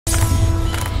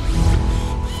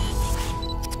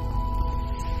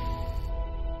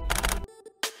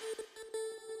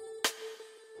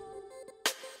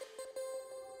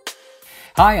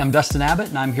Hi, I'm Dustin Abbott,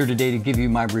 and I'm here today to give you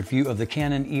my review of the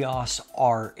Canon EOS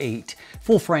R8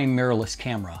 full-frame mirrorless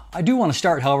camera. I do want to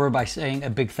start, however, by saying a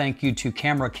big thank you to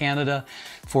Camera Canada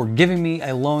for giving me a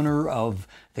loaner of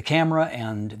the camera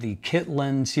and the kit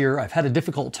lens here. I've had a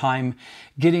difficult time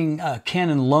getting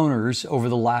Canon loaners over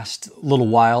the last little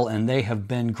while, and they have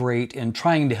been great in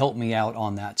trying to help me out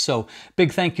on that. So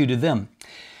big thank you to them.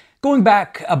 Going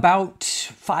back about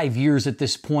 5 years at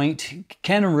this point,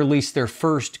 Canon released their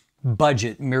first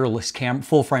budget mirrorless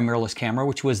full-frame mirrorless camera,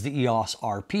 which was the EOS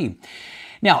RP.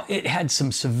 Now, it had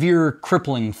some severe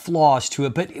crippling flaws to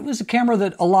it, but it was a camera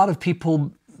that a lot of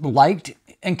people liked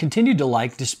and continued to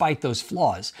like despite those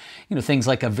flaws. You know, things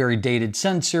like a very dated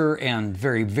sensor and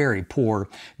very, very poor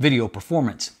video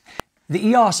performance. The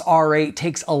EOS R8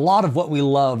 takes a lot of what we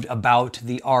loved about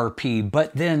the RP,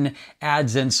 but then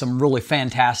adds in some really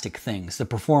fantastic things. The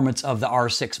performance of the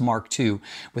R6 Mark II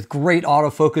with great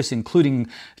autofocus, including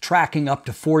tracking up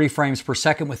to 40 frames per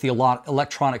second with the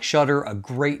electronic shutter, a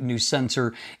great new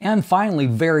sensor, and finally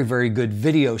very, very good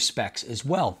video specs as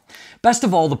well. Best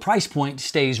of all, the price point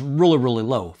stays really, really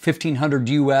low. $1,500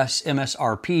 US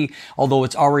MSRP, although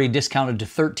it's already discounted to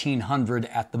 $1,300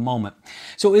 at the moment.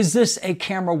 So is this a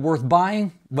camera worth buying?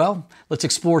 Well, let's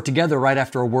explore together right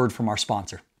after a word from our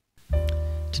sponsor.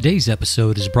 Today's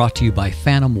episode is brought to you by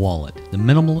Fantom Wallet, the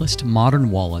minimalist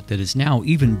modern wallet that is now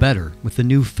even better with the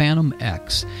new Fantom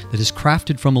X that is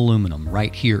crafted from aluminum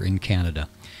right here in Canada.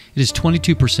 It is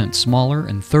 22% smaller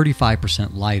and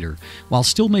 35% lighter, while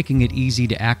still making it easy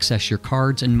to access your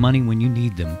cards and money when you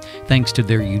need them, thanks to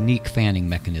their unique fanning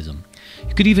mechanism.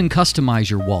 You could even customize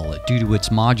your wallet due to its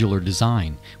modular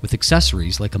design, with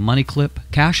accessories like a money clip,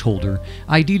 cash holder,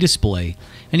 ID display,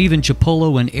 and even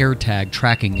Chipolo and AirTag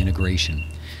tracking integration.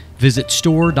 Visit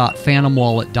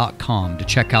store.fantomwallet.com to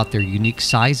check out their unique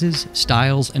sizes,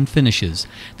 styles, and finishes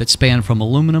that span from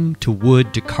aluminum to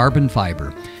wood to carbon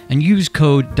fiber, and use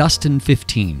code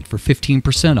DUSTIN15 for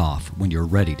 15% off when you're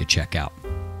ready to check out.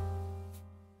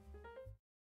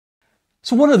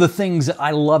 So one of the things that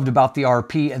I loved about the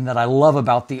RP and that I love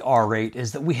about the R8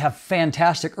 is that we have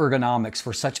fantastic ergonomics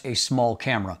for such a small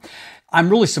camera. I'm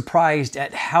really surprised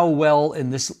at how well in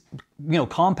this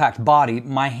compact body,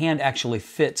 my hand actually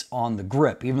fits on the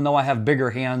grip. Even though I have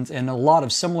bigger hands and a lot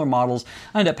of similar models,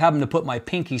 I end up having to put my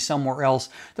pinky somewhere else.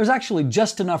 There's actually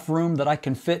just enough room that I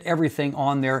can fit everything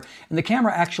on there, and the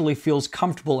camera actually feels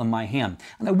comfortable in my hand.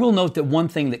 And I will note that one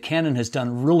thing that Canon has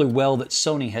done really well that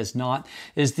Sony has not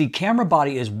is the camera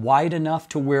body is wide enough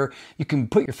to where you can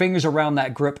put your fingers around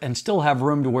that grip and still have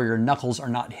room to where your knuckles are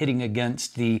not hitting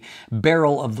against the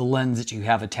barrel of the lens that you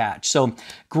have attached. So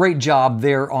great job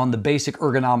there on the basic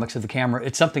ergonomics of the camera.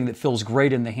 It's something that feels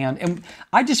great in the hand. And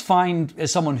I just find,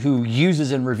 as someone who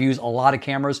uses and reviews a lot of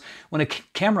cameras, when a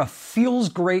camera feels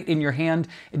great in your hand,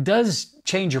 it does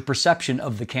change your perception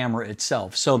of the camera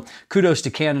itself. So kudos to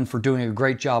Canon for doing a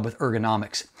great job with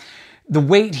ergonomics. The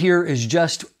weight here is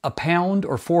just a pound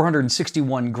or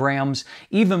 461 grams,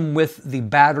 even with the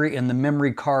battery and the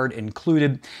memory card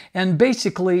included. And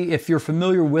basically, if you're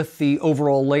familiar with the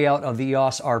overall layout of the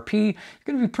EOS RP, you're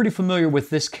going to be pretty familiar with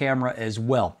this camera as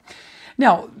well.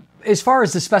 Now, as far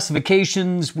as the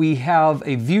specifications, we have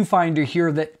a viewfinder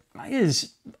here that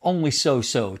is only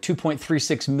so-so,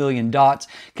 2.36 million dots.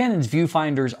 Canon's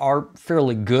viewfinders are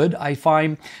fairly good, I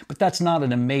find, but that's not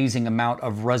an amazing amount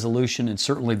of resolution, and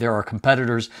certainly there are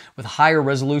competitors with higher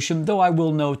resolution, though I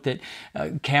will note that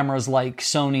cameras like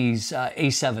Sony's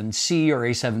A7C or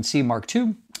A7C Mark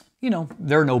II,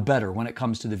 they're no better when it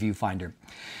comes to the viewfinder.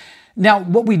 Now,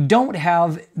 what we don't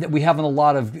have that we have in a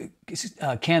lot of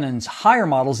Canon's higher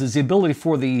models is the ability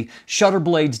for the shutter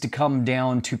blades to come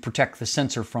down to protect the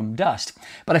sensor from dust.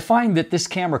 But I find that this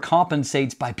camera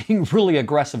compensates by being really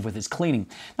aggressive with its cleaning.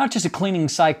 Not just a cleaning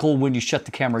cycle when you shut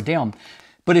the camera down,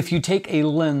 but if you take a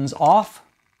lens off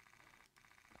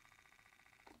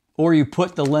or you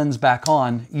put the lens back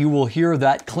on, you will hear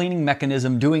that cleaning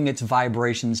mechanism doing its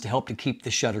vibrations to help to keep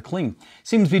the shutter clean.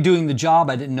 Seems to be doing the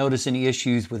job. I didn't notice any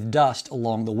issues with dust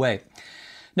along the way.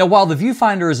 Now, while the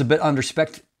viewfinder is a bit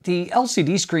under-spec'd, the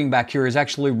LCD screen back here is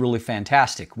actually really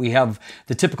fantastic. We have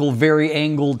the typical very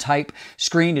angled type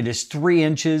screen. It is 3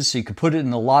 inches, so you could put it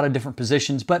in a lot of different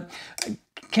positions, but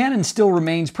Canon still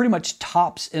remains pretty much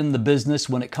tops in the business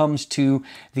when it comes to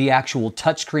the actual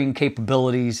touchscreen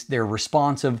capabilities. They're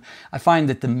responsive. I find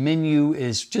that the menu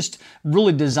is just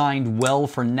really designed well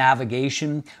for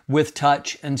navigation with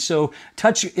touch, and so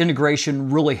touch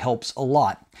integration really helps a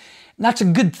lot. And that's a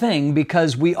good thing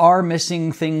because we are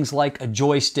missing things like a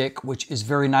joystick, which is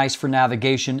very nice for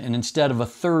navigation. And instead of a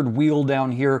third wheel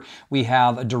down here, we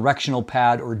have a directional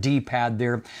pad or D-pad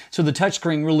there. So the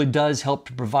touchscreen really does help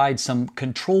to provide some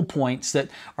control points that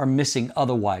are missing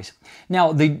otherwise.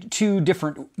 Now, the two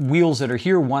different wheels that are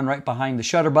here, one right behind the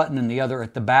shutter button and the other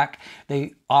at the back,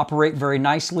 they operate very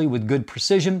nicely with good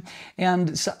precision,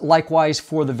 and likewise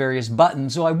for the various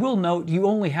buttons. So I will note you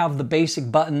only have the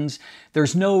basic buttons.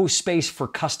 There's no space for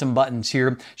custom buttons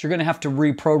here, so you're going to have to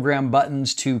reprogram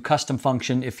buttons to custom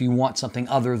function if you want something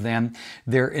other than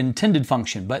their intended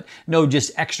function, but no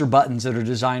just extra buttons that are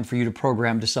designed for you to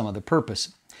program to some other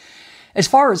purpose. As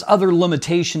far as other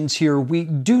limitations here, we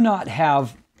do not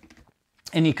have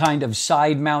any kind of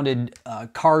side-mounted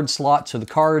card slot. So the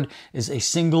card is a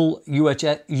single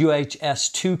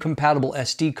UHS 2 compatible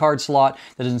SD card slot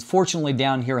that is unfortunately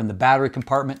down here in the battery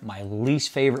compartment, my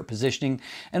least favorite positioning.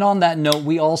 And on that note,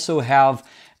 we also have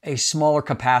a smaller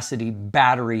capacity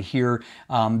battery here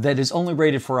that is only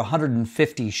rated for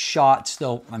 150 shots,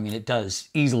 though, I mean, it does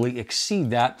easily exceed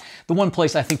that. The one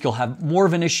place I think you'll have more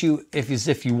of an issue is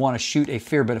if you want to shoot a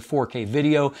fair bit of 4K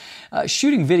video.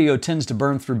 Shooting video tends to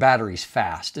burn through batteries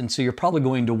fast, and so you're probably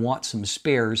going to want some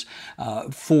spares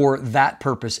for that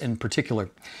purpose in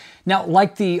particular. Now,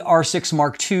 like the R6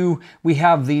 Mark II, we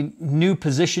have the new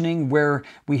positioning where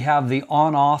we have the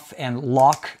on-off and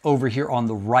lock over here on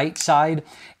the right side.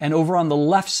 And over on the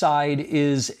left side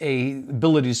is a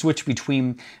ability to switch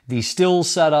between the still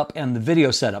setup and the video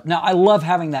setup. Now, I love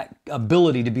having that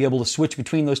ability to be able to switch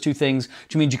between those two things,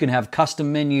 which means you can have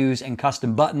custom menus and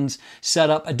custom buttons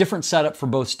set up, a different setup for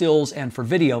both stills and for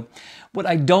video. What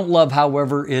I don't love,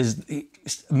 however, is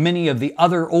many of the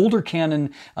other older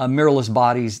Canon mirrorless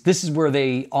bodies. This is where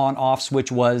the on-off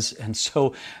switch was, and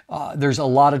so there's a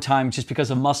lot of times, just because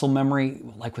of muscle memory,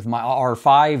 like with my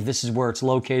R5, this is where it's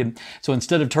located. So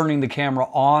instead of turning the camera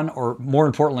on, or more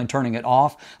importantly, turning it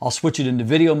off, I'll switch it into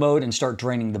video mode and start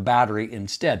draining the battery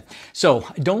instead. So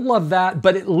I don't love that,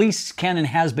 but at least Canon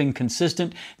has been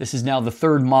consistent. This is now the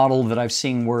third model that I've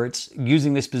seen where it's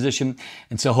using this position,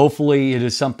 and so hopefully it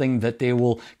is something that they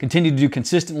will continue to do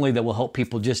consistently that will help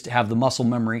people just have the muscle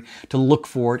memory to look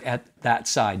for it at that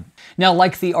side. Now,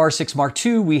 like the R6 Mark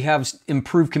II, we have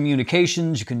improved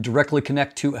communications. You can directly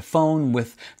connect to a phone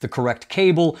with the correct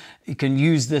cable. You can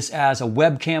use this as a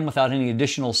webcam without any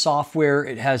additional software.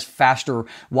 It has faster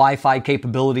Wi-Fi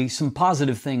capability, some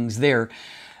positive things there.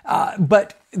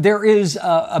 But there is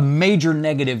a major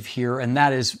negative here, and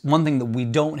that is one thing that we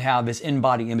don't have is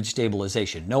in-body image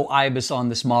stabilization. No IBIS on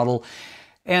this model.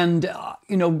 And,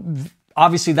 you know,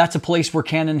 obviously that's a place where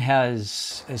Canon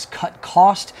has cut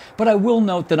cost, but I will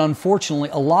note that unfortunately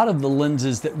a lot of the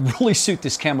lenses that really suit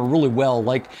this camera really well,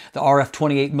 like the RF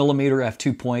 28mm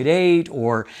f2.8,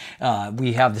 or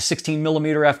we have the 16mm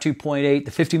f2.8,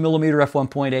 the 50mm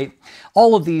f1.8,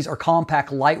 all of these are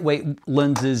compact, lightweight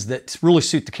lenses that really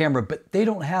suit the camera, but they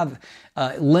don't have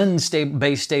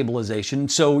lens-based stabilization,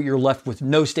 so you're left with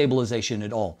no stabilization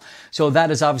at all. So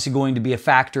that is obviously going to be a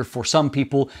factor for some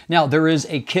people. Now, there is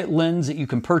a kit lens that you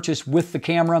can purchase with the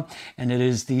camera, and it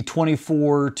is the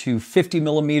 24 to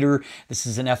 50mm. This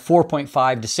is an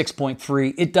f4.5 to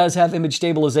 6.3. It does have image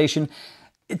stabilization.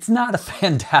 It's not a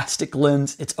fantastic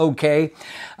lens. It's okay.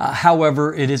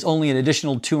 However, it is only an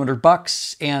additional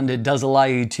 $200, and it does allow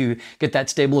you to get that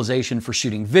stabilization for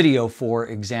shooting video, for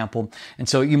example. And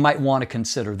so you might want to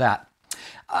consider that.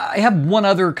 I have one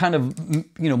other kind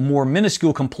of, more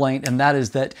minuscule complaint, and that is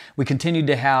that we continue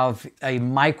to have a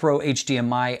micro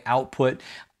HDMI output.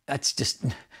 That's just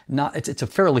not, it's a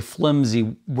fairly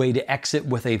flimsy way to exit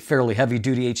with a fairly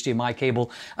heavy-duty HDMI cable.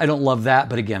 I don't love that,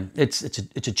 but again, it's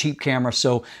a cheap camera,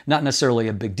 so not necessarily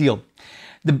a big deal.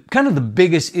 The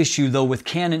biggest issue, though, with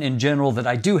Canon in general that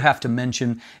I do have to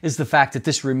mention is the fact that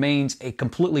this remains a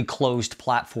completely closed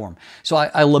platform. So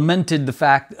I lamented the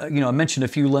fact, I mentioned a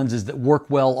few lenses that work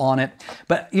well on it,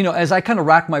 but, as I kind of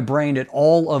rack my brain at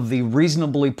all of the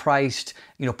reasonably priced,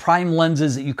 prime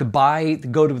lenses that you could buy to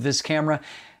go to this camera,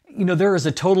 there is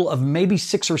a total of maybe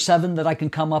 6 or 7 that I can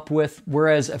come up with,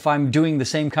 whereas if I'm doing the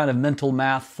same kind of mental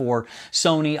math for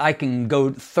Sony, I can go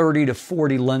 30 to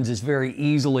 40 lenses very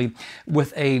easily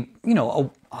with a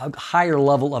higher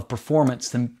level of performance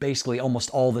than basically almost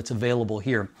all that's available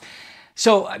here.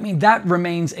 So, that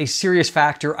remains a serious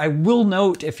factor. I will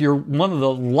note, if you're one of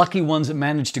the lucky ones that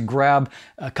managed to grab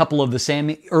a couple of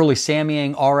the early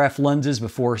Samyang RF lenses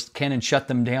before Canon shut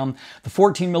them down, the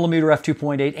 14mm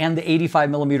f2.8 and the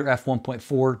 85mm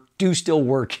f1.4 do still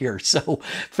work here. So,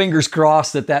 fingers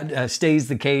crossed that stays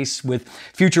the case with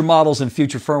future models and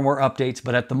future firmware updates,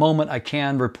 but at the moment I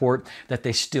can report that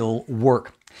they still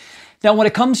work. Now, when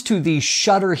it comes to the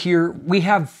shutter here, we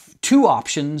have two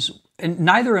options, and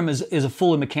neither of them is a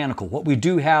fully mechanical. What we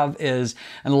do have is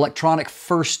an electronic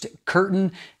first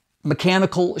curtain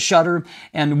mechanical shutter,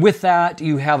 and with that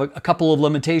you have a couple of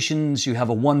limitations. You have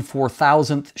a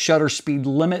 1/4000th shutter speed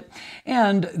limit,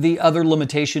 and the other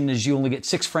limitation is you only get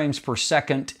 6 frames per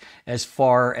second as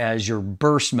far as your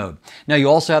burst mode. Now, you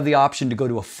also have the option to go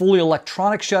to a fully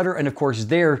electronic shutter, and of course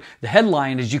there the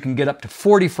headline is you can get up to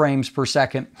 40 frames per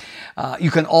second. You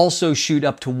can also shoot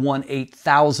up to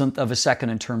 1/8000th of a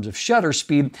second in terms of shutter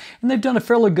speed, and they've done a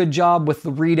fairly good job with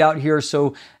the readout here,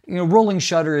 so rolling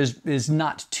shutter is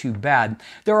not too bad.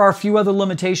 There are a few other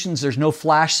limitations. There's no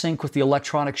flash sync with the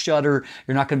electronic shutter.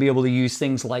 You're not going to be able to use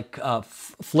things like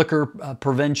flicker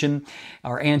prevention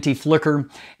or anti-flicker.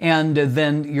 And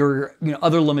then your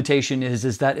other limitation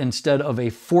is that instead of a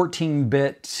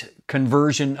 14-bit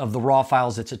conversion of the raw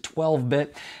files, it's a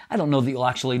 12-bit. I don't know that you'll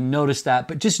actually notice that,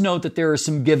 but just note that there is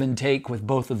some give and take with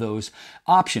both of those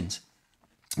options.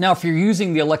 Now, if you're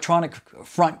using the electronic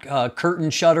front curtain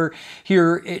shutter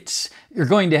here, you're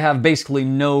going to have basically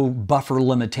no buffer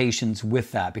limitations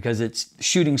with that because it's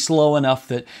shooting slow enough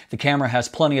that the camera has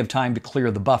plenty of time to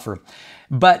clear the buffer.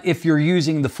 But if you're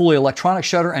using the fully electronic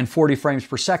shutter and 40 frames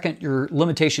per second, your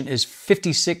limitation is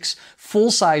 56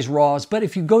 full-size RAWs. But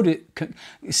if you go to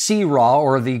C-RAW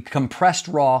or the compressed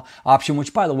RAW option,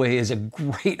 which by the way is a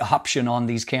great option on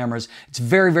these cameras, it's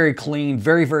very, very clean,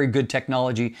 very, very good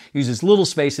technology, uses little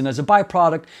space, and as a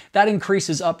byproduct, that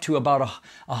increases up to about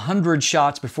 100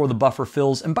 shots before the buffer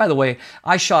fills. And by the way,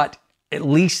 I shot at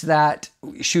least that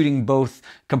shooting both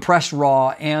compressed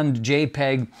RAW and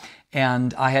JPEG,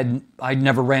 and I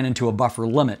never ran into a buffer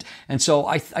limit. And so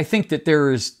I think that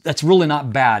that's really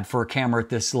not bad for a camera at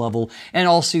this level. And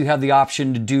also you have the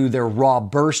option to do their raw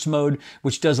burst mode,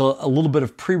 which does a little bit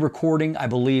of pre-recording, I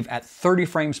believe at 30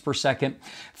 frames per second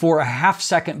for a half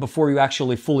second before you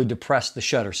actually fully depress the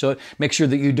shutter. So make sure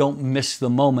that you don't miss the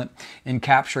moment in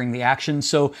capturing the action.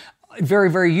 So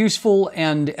very, very useful.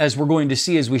 And as we're going to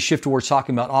see as we shift towards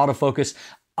talking about autofocus,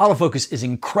 autofocus is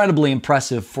incredibly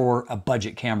impressive for a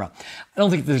budget camera. I don't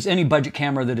think there's any budget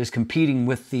camera that is competing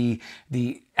with the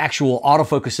actual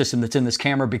autofocus system that's in this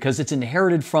camera, because it's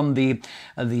inherited from the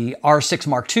R6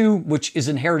 Mark II, which is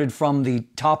inherited from the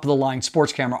top-of-the-line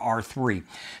sports camera R3.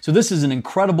 So this is an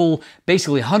incredible,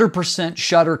 basically 100%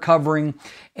 shutter covering,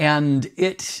 and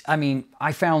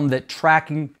I found that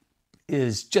tracking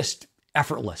is just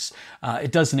effortless.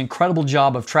 It does an incredible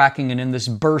job of tracking, and in this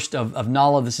burst of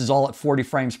Nala, this is all at 40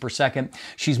 frames per second.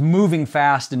 She's moving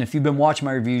fast, and if you've been watching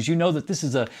my reviews, you know that this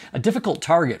is a difficult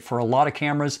target for a lot of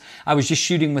cameras. I was just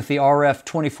shooting with the RF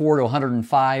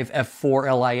 24-105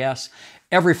 f4 LIS.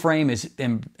 Every frame is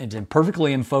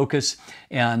perfectly in focus,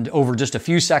 and over just a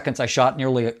few seconds I shot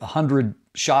nearly 100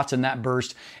 shots in that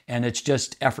burst, and it's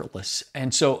just effortless.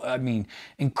 And so,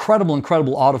 incredible,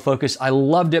 incredible autofocus. I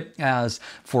loved it as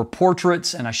for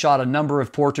portraits, and I shot a number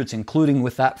of portraits, including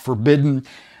with that forbidden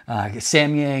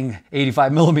Samyang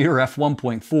 85mm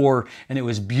f1.4, and it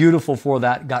was beautiful for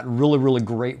that. Got really, really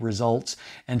great results,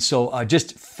 and so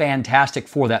just fantastic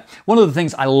for that. One of the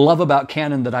things I love about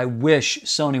Canon that I wish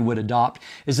Sony would adopt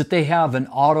is that they have an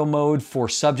auto mode for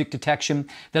subject detection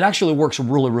that actually works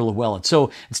really, really well. And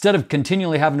so instead of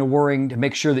continually having to worry to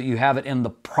make sure that you have it in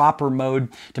the proper mode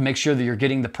to make sure that you're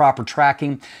getting the proper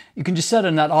tracking, you can just set it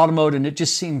in that auto mode and it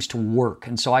just seems to work.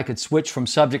 And so I could switch from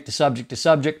subject to subject to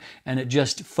subject, and it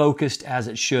just focused as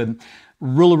it should.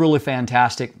 Really, really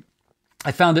fantastic.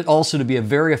 I found it also to be a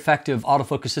very effective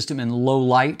autofocus system in low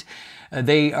light.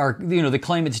 They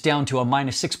claim it's down to a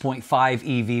 -6.5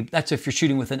 EV. That's if you're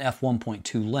shooting with an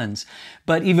f1.2 lens.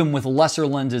 But even with lesser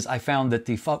lenses, I found that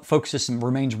the focus system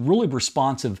remains really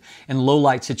responsive in low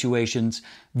light situations.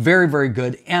 Very, very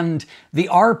good. And the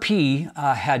RP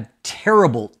had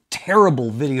terrible,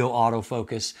 terrible video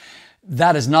autofocus.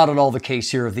 That is not at all the case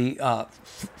here. The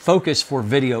focus for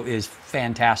video is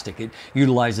fantastic. It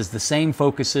utilizes the same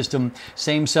focus system,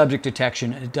 same subject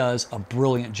detection, and it does a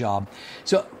brilliant job.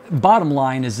 So bottom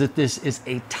line is that this is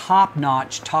a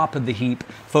top-notch, top-of-the-heap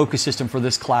focus system for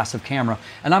this class of camera.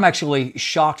 And I'm actually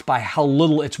shocked by how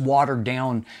little it's watered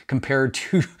down compared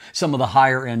to some of the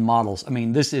higher-end models.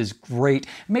 This is great.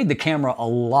 It made the camera a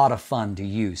lot of fun to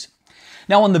use.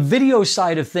 Now, on the video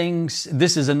side of things,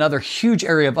 this is another huge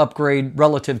area of upgrade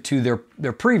relative to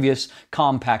their previous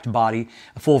compact body,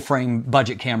 full-frame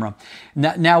budget camera.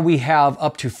 Now we have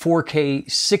up to 4K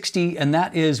 60, and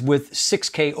that is with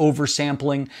 6K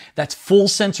oversampling. That's full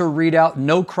sensor readout,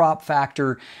 no crop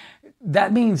factor.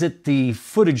 that means that the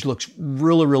footage looks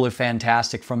really, really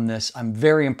fantastic from this. I'm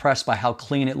very impressed by how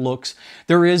clean it looks.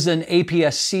 There is an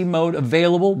APS-C mode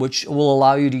available, which will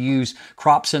allow you to use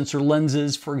crop sensor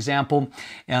lenses, for example.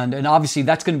 And obviously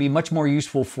that's going to be much more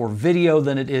useful for video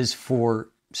than it is for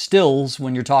stills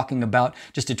when you're talking about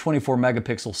just a 24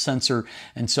 megapixel sensor.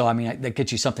 And so, I mean, that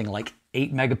gets you something like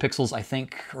 8 megapixels, I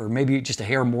think, or maybe just a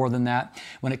hair more than that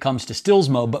when it comes to stills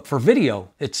mode. But for video,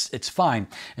 it's fine.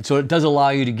 And so it does allow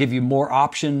you to give you more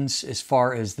options as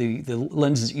far as the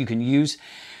lenses that you can use.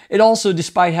 It also,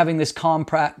 despite having this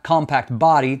compact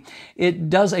body, it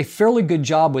does a fairly good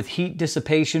job with heat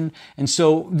dissipation. And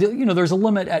so, you know, there's a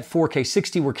limit at 4K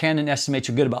 60 where Canon estimates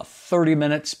you'll get about 30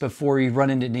 minutes before you run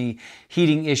into any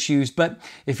heating issues. But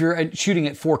if you're shooting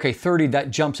at 4K 30,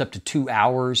 that jumps up to 2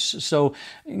 hours. So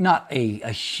not a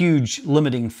huge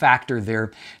limiting factor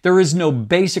there. There is no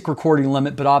basic recording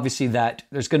limit, but obviously that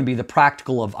there's going to be the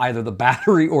practical of either the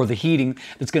battery or the heating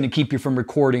that's going to keep you from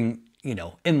recording, you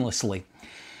know, endlessly.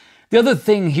 The other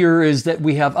thing here is that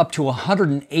we have up to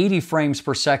 180 frames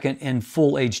per second in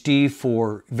full HD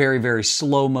for very, very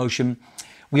slow motion.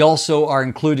 We also are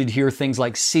included here things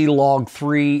like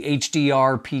C-Log3,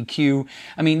 HDR, PQ.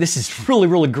 I mean, this is really,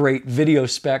 really great video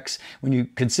specs when you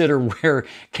consider where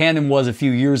Canon was a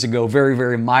few years ago, very,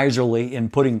 very miserly in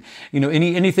putting, you know,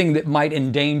 anything that might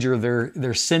endanger their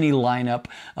cine lineup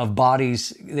of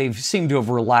bodies. They've seemed to have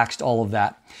relaxed all of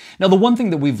that. Now, the one thing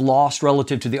that we've lost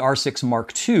relative to the R6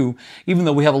 Mark II, even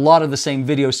though we have a lot of the same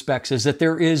video specs, is that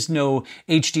there is no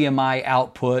HDMI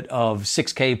output of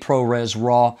 6K ProRes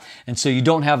RAW, and so you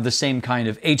don't have the same kind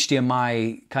of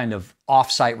HDMI kind of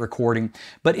off-site recording.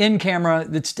 But in camera,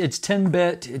 it's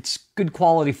 10-bit, it's good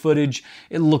quality footage,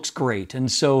 it looks great. And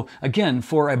so, again,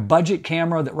 for a budget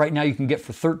camera that right now you can get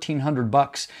for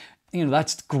 $1,300, you know,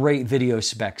 that's great video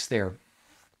specs there.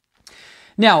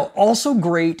 Now, also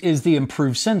great is the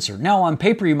improved sensor. Now, on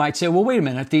paper, you might say, well, wait a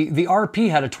minute, the RP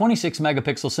had a 26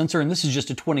 megapixel sensor, and this is just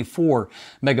a 24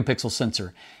 megapixel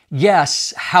sensor.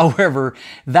 Yes, however,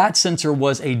 that sensor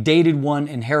was a dated one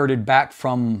inherited back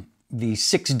from the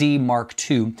 6D Mark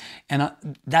II, and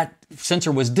that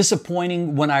sensor was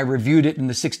disappointing when I reviewed it in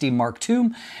the 6D Mark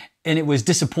II, and it was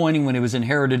disappointing when it was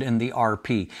inherited in the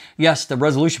RP. Yes, the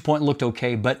resolution point looked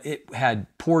okay, but it had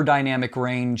poor dynamic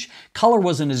range. Color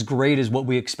wasn't as great as what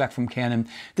we expect from Canon.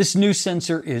 This new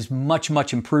sensor is much,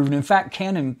 much improved. In fact,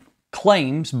 Canon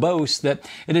boasts that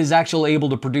it is actually able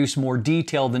to produce more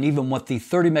detail than even what the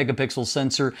 30 megapixel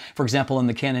sensor, for example, in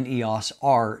the Canon EOS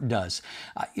R does.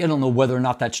 I don't know whether or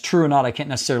not that's true or not. I can't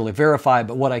necessarily verify,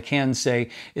 but what I can say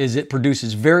is it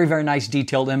produces very, very nice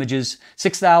detailed images.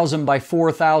 6,000 by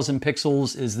 4,000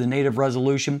 pixels is the native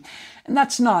resolution. And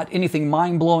that's not anything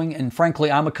mind-blowing. And frankly,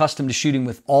 I'm accustomed to shooting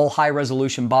with all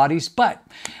high-resolution bodies, but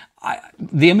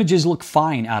the images look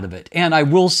fine out of it. And I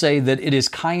will say that it is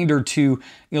kinder to, you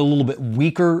know, a little bit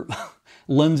weaker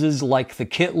lenses like the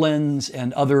kit lens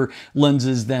and other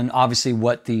lenses than obviously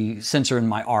what the sensor in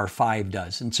my R5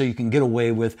 does. And so you can get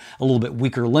away with a little bit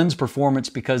weaker lens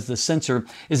performance because the sensor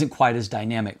isn't quite as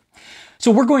dynamic. So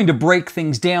we're going to break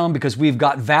things down because we've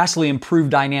got vastly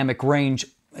improved dynamic range.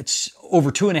 It's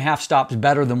over 2.5 stops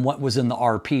better than what was in the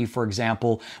RP, for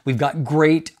example. We've got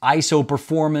great ISO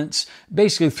performance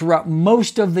basically throughout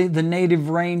most of the native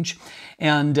range.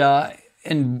 And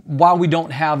while we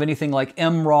don't have anything like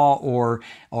MRAW or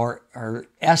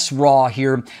SRAW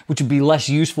here, which would be less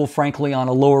useful, frankly, on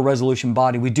a lower resolution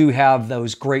body, we do have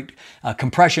those great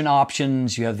compression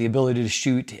options. You have the ability to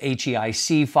shoot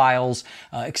HEIC files,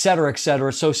 et cetera, et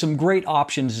cetera. So some great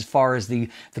options as far as the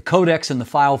codecs and the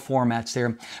file formats there.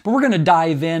 But we're going to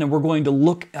dive in and we're going to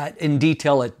look at, in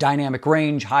detail at dynamic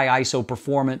range, high ISO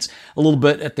performance, a little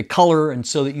bit at the color, and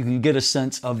so that you can get a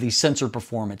sense of the sensor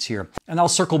performance here. And I'll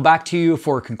circle back to you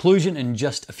for a conclusion in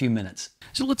just a few minutes.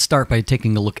 So let's start by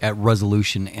taking a look at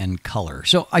resolution and color.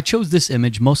 So I chose this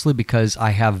image mostly because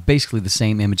I have basically the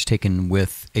same image taken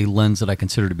with a lens that I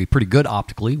consider to be pretty good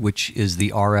optically, which is the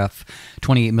RF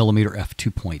 28mm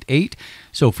f2.8.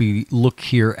 So if we look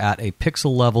here at a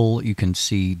pixel level, you can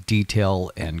see detail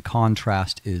and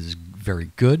contrast is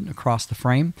very good across the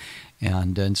frame,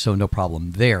 and so no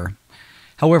problem there.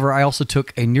 However, I also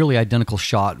took a nearly identical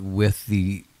shot with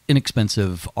the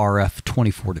inexpensive RF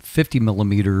 24 to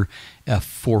 50mm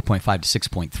f4.5 to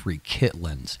 6.3 kit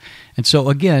lens. And so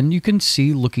again, you can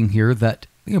see looking here that,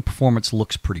 you know, performance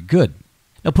looks pretty good.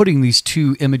 Now, putting these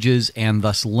two images and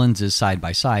thus lenses side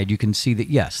by side, you can see that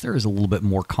yes, there is a little bit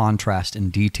more contrast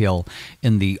and detail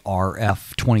in the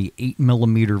RF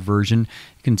 28mm version.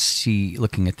 You can see,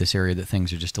 looking at this area, that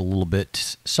things are just a little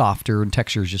bit softer and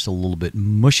texture is just a little bit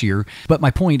mushier. But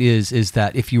my point is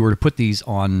that if you were to put these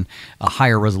on a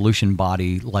higher resolution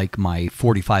body like my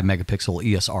 45 megapixel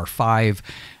EOS R5,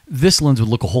 this lens would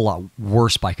look a whole lot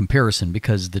worse by comparison,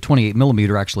 because the 28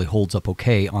 millimeter actually holds up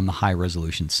okay on the high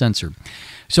resolution sensor.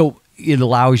 So it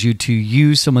allows you to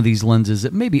use some of these lenses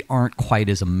that maybe aren't quite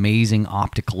as amazing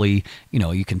optically. You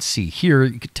know, you can see here,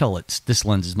 you can tell this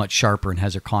lens is much sharper and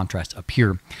has a contrast up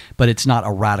here, but it's not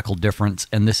a radical difference,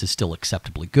 and this is still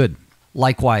acceptably good.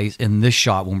 Likewise, in this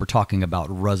shot, when we're talking about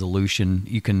resolution,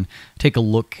 you can take a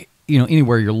look, you know,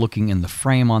 anywhere you're looking in the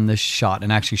frame on this shot,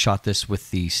 and actually shot this with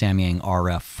the Samyang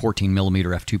RF 14mm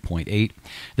f2.8,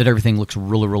 that everything looks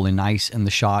really, really nice in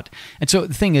the shot. And so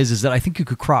the thing is that I think you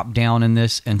could crop down in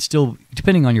this and still,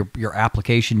 depending on your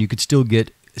application, you could still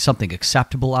get something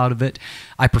acceptable out of it.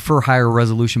 I prefer higher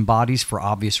resolution bodies for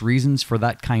obvious reasons for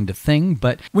that kind of thing,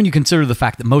 but when you consider the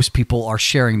fact that most people are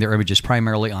sharing their images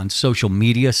primarily on social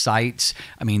media sites,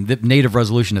 I mean, the native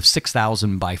resolution of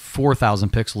 6,000 by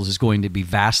 4,000 pixels is going to be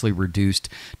vastly reduced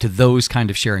to those kind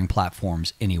of sharing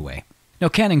platforms anyway. Now,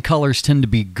 Canon colors tend to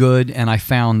be good, and I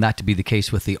found that to be the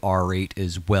case with the R8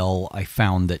 as well. I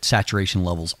found that saturation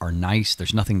levels are nice.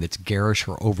 There's nothing that's garish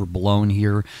or overblown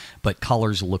here, but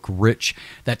colors look rich.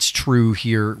 That's true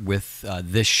here with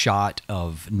this shot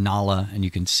of Nala, and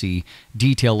you can see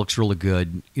detail looks really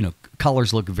good. You know,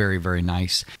 colors look very, very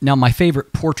nice. Now, my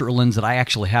favorite portrait lens that I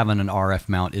actually have on an RF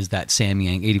mount is that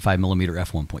Samyang 85mm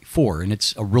f1.4, and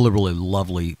it's a really, really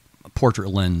lovely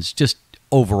portrait lens, just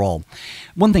overall.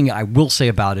 One thing I will say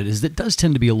about it is that it does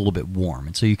tend to be a little bit warm.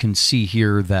 And so you can see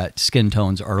here that skin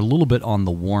tones are a little bit on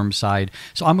the warm side.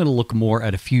 So I'm going to look more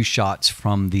at a few shots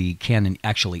from the Canon,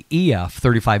 actually EF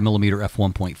 35mm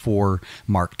f1.4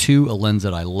 Mark II, a lens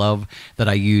that I love, that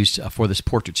I used for this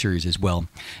portrait series as well.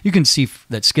 You can see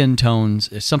that skin tones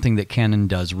is something that Canon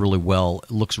does really well.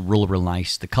 It looks really, really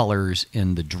nice. The colors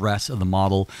in the dress of the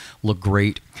model look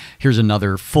great. Here's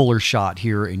another fuller shot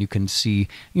here, and you can see,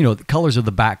 you know, the colors of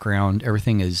the background,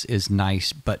 everything is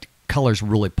nice, but colors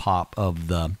really pop of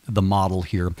the model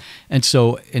here. And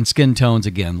so in skin tones,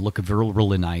 again, look really,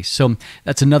 really nice. So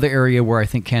that's another area where I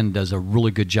think Canon does a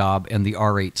really good job, and the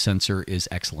R8 sensor is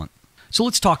excellent. So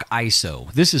let's talk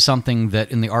ISO. This is something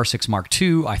that in the R6 Mark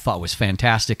II I thought was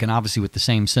fantastic, and obviously with the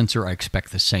same sensor I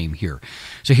expect the same here.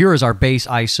 So here is our base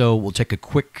ISO. We'll take a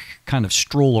quick kind of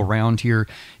stroll around here.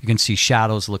 You can see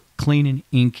shadows look clean and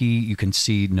inky. You can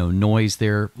see no noise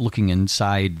there. Looking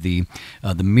inside the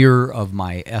mirror of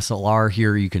my SLR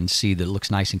here, you can see that it looks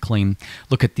nice and clean.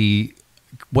 Look at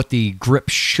what the grip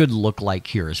should look like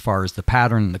here as far as the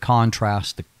pattern, the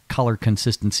contrast, the color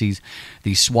consistencies,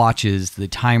 the swatches, the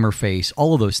timer face,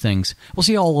 all of those things. We'll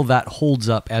see all of that holds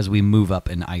up as we move up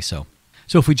in ISO.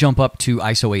 So if we jump up to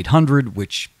ISO 800,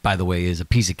 which by the way is a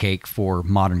piece of cake for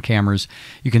modern cameras,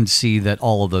 you can see that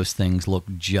all of those things look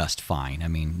just fine. I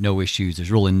mean, no issues.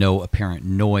 There's really no apparent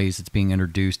noise that's being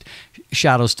introduced.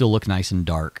 Shadows still look nice and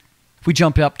dark. If we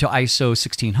jump up to ISO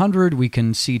 1600, we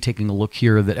can see, taking a look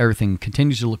here, that everything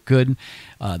continues to look good.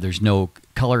 There's no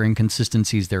color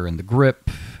inconsistencies there in the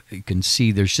grip. You can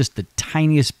see there's just the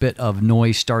tiniest bit of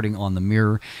noise starting on the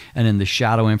mirror and in the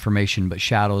shadow information, but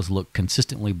shadows look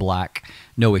consistently black.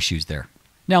 No issues there.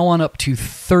 Now on up to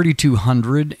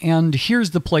 3200, and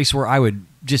here's the place where I would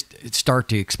just start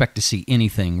to expect to see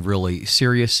anything really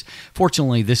serious.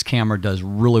 Fortunately, this camera does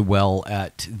really well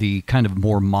at the kind of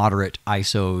more moderate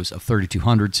ISOs of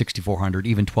 3200, 6400,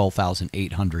 even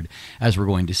 12800, as we're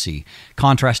going to see.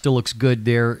 Contrast still looks good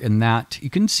there in that. You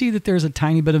can see that there's a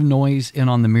tiny bit of noise in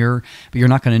on the mirror, but you're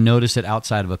not going to notice it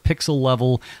outside of a pixel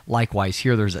level. Likewise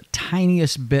here, there's a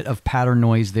tiniest bit of pattern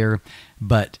noise there,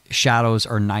 but shadows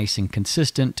are nice and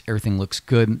consistent. Everything looks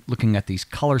good. Looking at these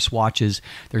color swatches,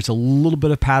 there's a little bit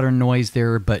of pattern noise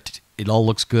there, but it all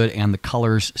looks good, and the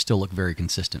colors still look very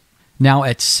consistent. Now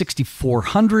at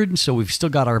 6400, so we've still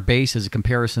got our base as a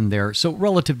comparison there. So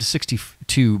relative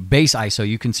to base ISO,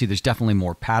 you can see there's definitely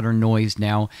more pattern noise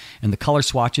now in the color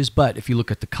swatches, but if you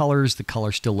look at the colors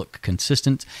still look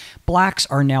consistent. Blacks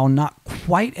are now not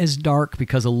quite as dark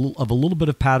because of a little bit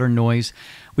of pattern noise.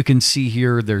 We can see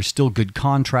here there's still good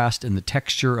contrast in the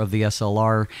texture of the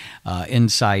SLR.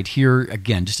 Inside here,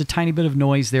 again, just a tiny bit of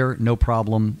noise there, no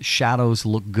problem. Shadows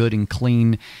look good and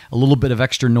clean. A little bit of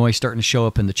extra noise starting to show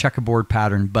up in the checkerboard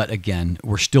pattern, but again,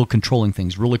 we're still controlling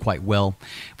things really quite well.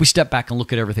 If we step back and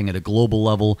look at everything at a global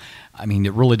level, I mean,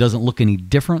 it really doesn't look any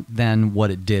different than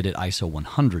what it did at ISO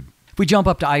 100. If we jump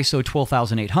up to ISO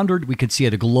 12800, we can see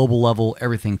at a global level,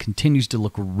 everything continues to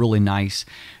look really nice.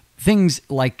 Things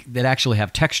like that actually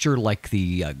have texture, like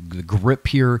the grip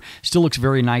here, still looks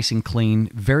very nice and clean.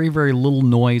 Very, very little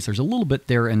noise. There's a little bit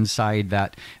there inside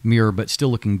that mirror, but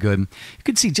still looking good. You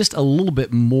can see just a little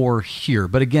bit more here,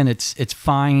 but again, it's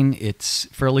fine. It's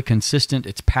fairly consistent.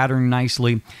 It's patterned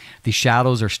nicely. The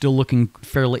shadows are still looking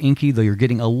fairly inky, though you're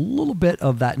getting a little bit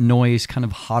of that noise, kind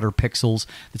of hotter pixels.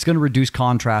 It's going to reduce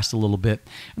contrast a little bit,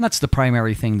 and that's the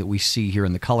primary thing that we see here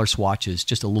in the color swatches,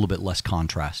 just a little bit less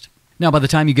contrast. Now, by the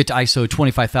time you get to ISO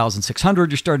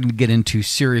 25600, you're starting to get into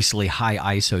seriously high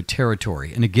ISO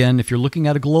territory. And again, if you're looking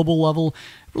at a global level,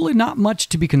 really not much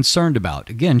to be concerned about.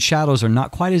 Again, shadows are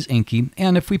not quite as inky,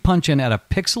 and if we punch in at a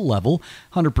pixel level,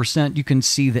 100%, you can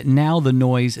see that now the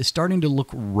noise is starting to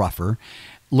look rougher.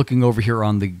 Looking over here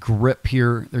on the grip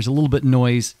here, there's a little bit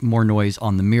more noise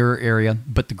on the mirror area,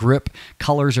 but the grip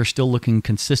colors are still looking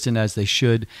consistent as they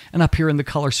should. And up here in the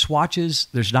color swatches,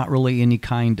 there's not really any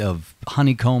kind of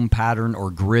honeycomb pattern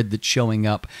or grid that's showing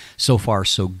up. So far,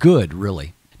 so good,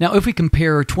 really. Now, if we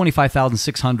compare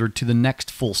 25600 to the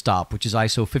next full stop, which is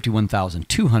ISO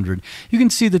 51200, you can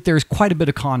see that there's quite a bit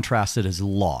of contrast that is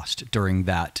lost during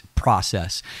that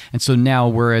process. And so now,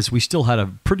 whereas we still had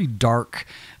a pretty dark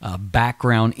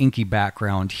background, inky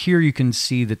background, here you can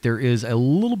see that there is a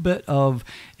little bit of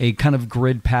a kind of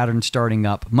grid pattern starting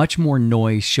up, much more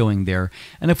noise showing there.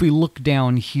 And if we look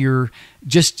down here,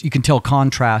 just you can tell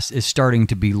contrast is starting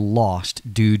to be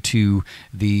lost due to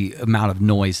the amount of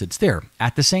noise that's there.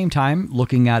 At the same time,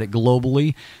 looking at it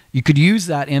globally, you could use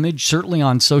that image, certainly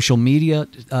on social media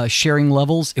sharing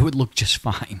levels, it would look just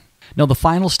fine. Now, the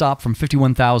final stop from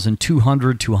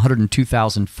 51,200 to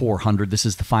 102,400, this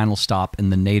is the final stop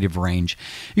in the native range.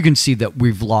 You can see that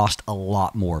we've lost a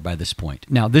lot more by this point.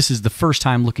 Now, this is the first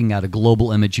time looking at a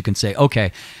global image, you can say,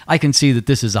 okay, I can see that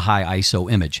this is a high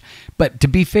ISO image. But to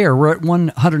be fair, we're at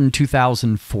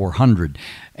 102,400.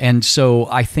 And so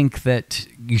I think that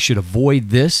you should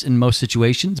avoid this in most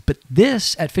situations. But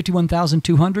this at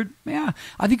 51,200, yeah,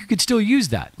 I think you could still use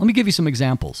that. Let me give you some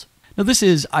examples. Now this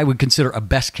is, I would consider, a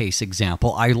best case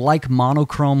example. I like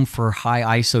monochrome for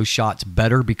high ISO shots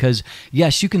better because,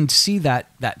 yes, you can see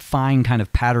that fine kind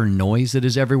of pattern noise that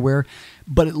is everywhere,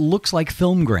 but it looks like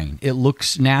film grain. It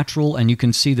looks natural, and you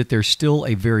can see that there's still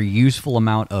a very useful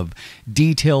amount of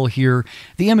detail here.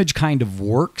 The image kind of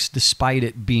works despite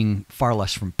it being far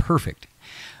less from perfect.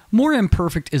 More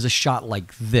imperfect is a shot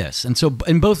like this. And so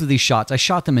in both of these shots, I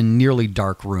shot them in nearly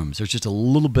dark rooms. There's just a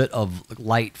little bit of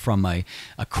light from a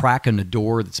crack in the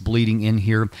door that's bleeding in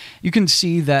here. You can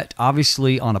see that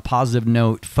obviously on a positive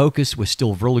note, focus was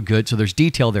still really good. So there's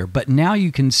detail there. But now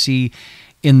you can see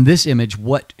in this image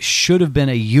what should have been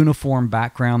a uniform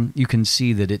background. You can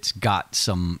see that it's got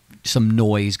some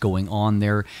noise going on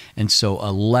there. And so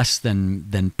a less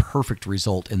than perfect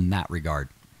result in that regard.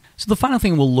 So the final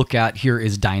thing we'll look at here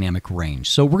is dynamic range.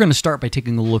 So we're going to start by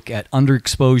taking a look at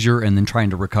underexposure and then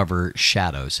trying to recover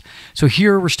shadows. So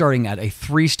here we're starting at a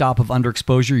 3-stop of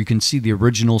underexposure. You can see the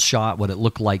original shot, what it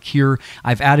looked like here.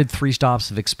 I've added 3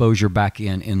 stops of exposure back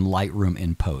in Lightroom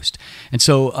in post. And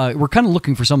so we're kind of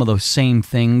looking for some of those same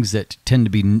things that tend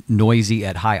to be noisy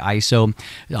at high ISO,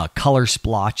 color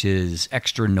splotches,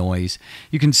 extra noise.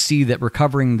 You can see that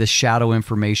recovering the shadow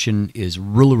information is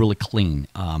really, really clean.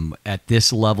 At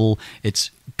this level,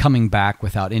 it's coming back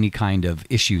without any kind of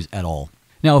issues at all.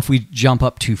 Now, if we jump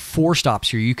up to 4 stops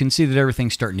here, you can see that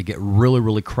everything's starting to get really,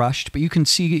 really crushed, but you can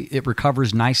see it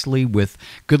recovers nicely with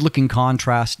good-looking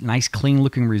contrast, nice,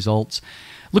 clean-looking results.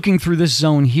 Looking through this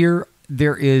zone here,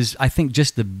 there is, I think,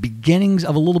 just the beginnings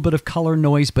of a little bit of color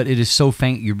noise, but it is so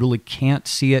faint you really can't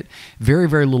see it. Very,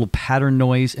 very little pattern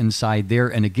noise inside there.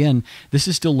 And again, this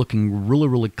is still looking really,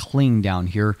 really clean down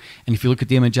here. And if you look at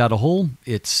the image as a whole,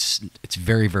 it's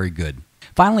very, very good.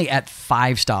 Finally, at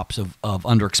 5 stops of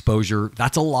underexposure,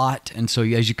 that's a lot. And so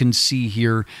as you can see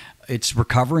here, it's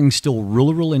recovering still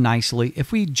really, really nicely.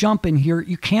 If we jump in here,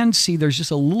 you can see there's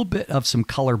just a little bit of some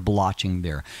color blotching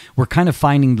there. We're kind of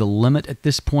finding the limit at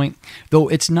this point, though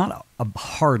it's not a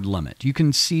hard limit. You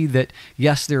can see that,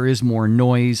 yes, there is more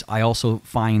noise. I also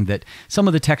find that some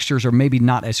of the textures are maybe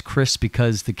not as crisp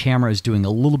because the camera is doing a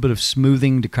little bit of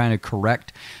smoothing to kind of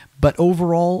correct. But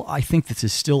overall, I think this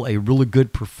is still a really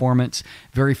good performance.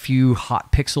 Very few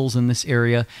hot pixels in this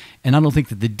area. And I don't think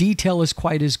that the detail is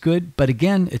quite as good, but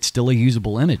again, it's still a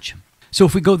usable image. So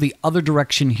if we go the other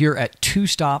direction here at 2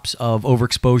 stops of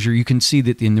overexposure, you can see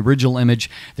that in the original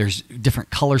image, there's different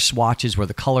color swatches where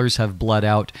the colors have bled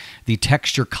out. The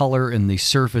texture color in the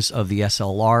surface of the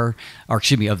SLR, or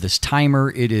excuse me, of this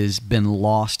timer, it has been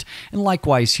lost. And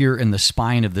likewise here in the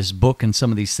spine of this book and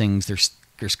some of these things, there's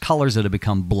colors that have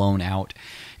become blown out.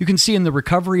 You can see in the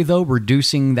recovery though,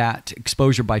 reducing that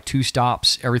exposure by 2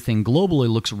 stops, everything globally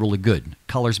looks really good.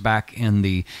 Colors back in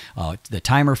the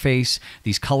timer face,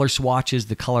 these color swatches,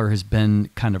 the color has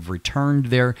been kind of returned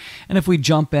there. And if we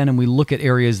jump in and we look at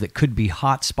areas that could be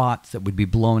hot spots that would be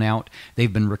blown out,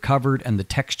 they've been recovered and the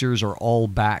textures are all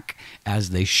back as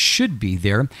they should be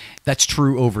there. That's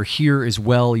true over here as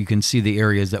well. You can see the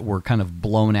areas that were kind of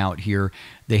blown out here.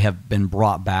 They have been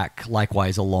brought back.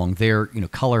 Likewise along there,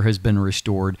 color has been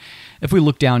restored. If we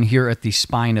look down here at the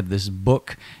spine of this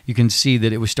book, you can see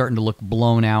that it was starting to look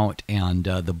blown out and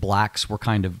the black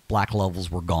levels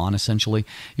were gone essentially.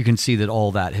 You can see that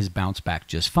all that has bounced back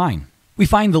just fine. We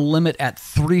find the limit at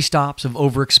 3 stops of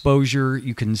overexposure.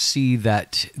 You can see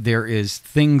that there is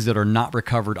things that are not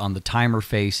recovered on the timer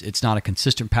face. It's not a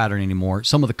consistent pattern anymore.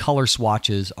 Some of the color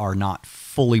swatches are not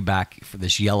fully back. For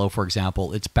this yellow, for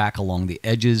example, it's back along the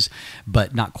edges,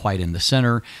 but not quite in the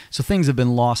center. So things have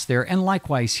been lost there. And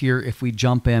likewise here, if we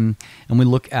jump in and we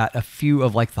look at a few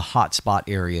of like the hot spot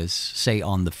areas, say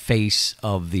on the face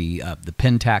of the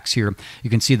Pentax here, you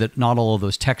can see that not all of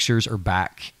those textures are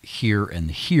back here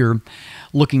and here.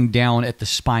 Looking down at the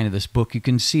spine of this book, you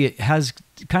can see it has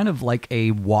kind of like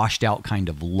a washed out kind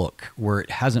of look where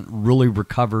it hasn't really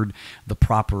recovered the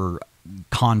proper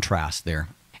contrast there.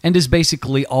 And is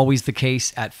basically always the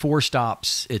case at 4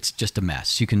 stops, it's just a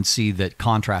mess. You can see that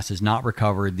contrast is not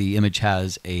recovered. The image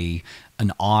has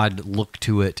an odd look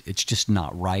to it. It's just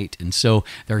not right. And so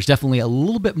there's definitely a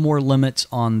little bit more limits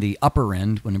on the upper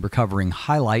end when recovering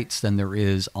highlights than there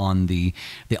is on the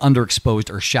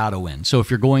underexposed or shadow end. So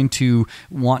if you're going to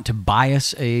want to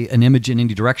bias an image in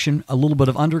any direction, a little bit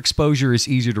of underexposure is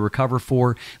easier to recover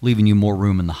for, leaving you more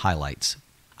room in the highlights.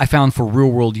 I found for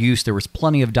real-world use, there was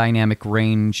plenty of dynamic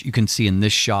range. You can see in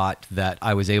this shot that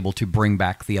I was able to bring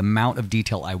back the amount of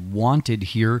detail I wanted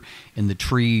here in the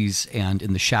trees and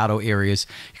in the shadow areas.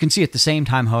 You can see at the same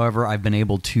time, however, I've been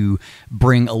able to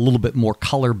bring a little bit more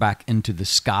color back into the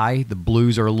sky. The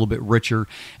blues are a little bit richer,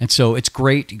 and so it's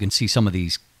great. You can see some of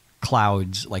these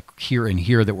clouds like here and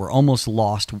here that were almost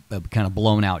lost, kind of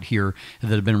blown out here, that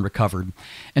have been recovered.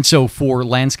 And so for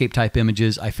landscape type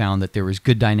images, I found that there was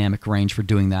good dynamic range for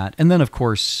doing that. And then of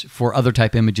course for other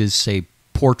type images, say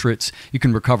portraits, you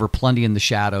can recover plenty in the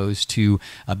shadows to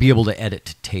be able to edit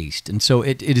to taste. And so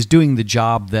it is doing the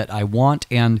job that I want.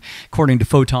 And according to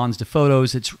Photons to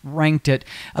Photos, it's ranked at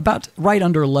about right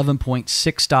under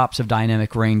 11.6 stops of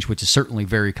dynamic range, which is certainly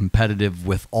very competitive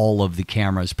with all of the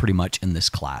cameras pretty much in this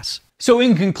class. So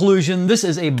in conclusion, this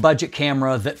is a budget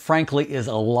camera that frankly is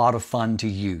a lot of fun to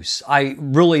use. I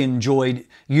really enjoyed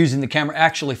using the camera,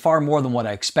 actually far more than what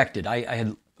I expected. I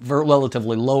had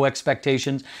relatively low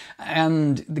expectations,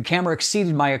 and the camera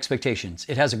exceeded my expectations.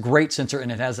 It has a great sensor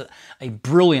and it has a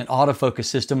brilliant autofocus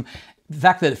system. The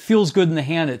fact that it feels good in the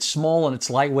hand, it's small and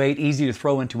it's lightweight, easy to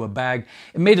throw into a bag,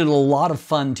 it made it a lot of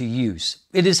fun to use.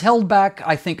 It is held back,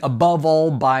 I think, above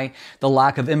all by the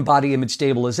lack of in-body image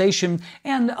stabilization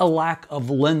and a lack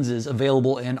of lenses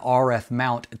available in RF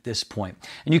mount at this point.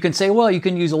 And you can say, well, you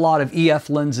can use a lot of EF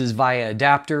lenses via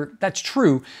adapter. That's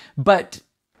true, but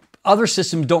other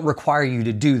systems don't require you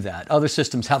to do that. Other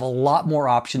systems have a lot more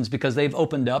options because they've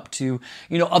opened up to,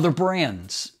 other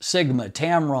brands, Sigma,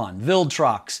 Tamron,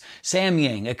 Viltrox,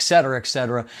 Samyang, etc.,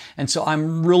 etc. And so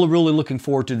I'm really, really looking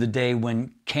forward to the day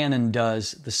when Canon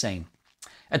does the same.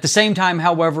 At the same time,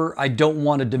 however, I don't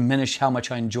want to diminish how much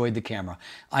I enjoyed the camera.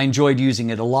 I enjoyed using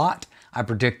it a lot. I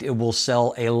predict it will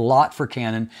sell a lot for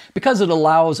Canon because it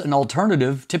allows an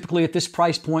alternative. Typically at this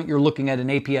price point, you're looking at an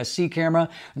APS-C camera,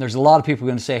 and there's a lot of people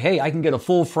going to say, hey, I can get a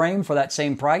full frame for that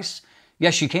same price.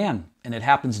 Yes, you can, and it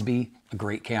happens to be a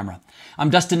great camera. I'm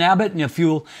Dustin Abbott, and if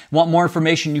you want more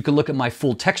information, you can look at my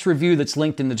full text review that's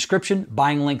linked in the description.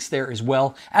 Buying links there as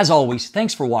well. As always,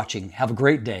 thanks for watching. Have a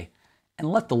great day,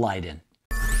 and let the light in.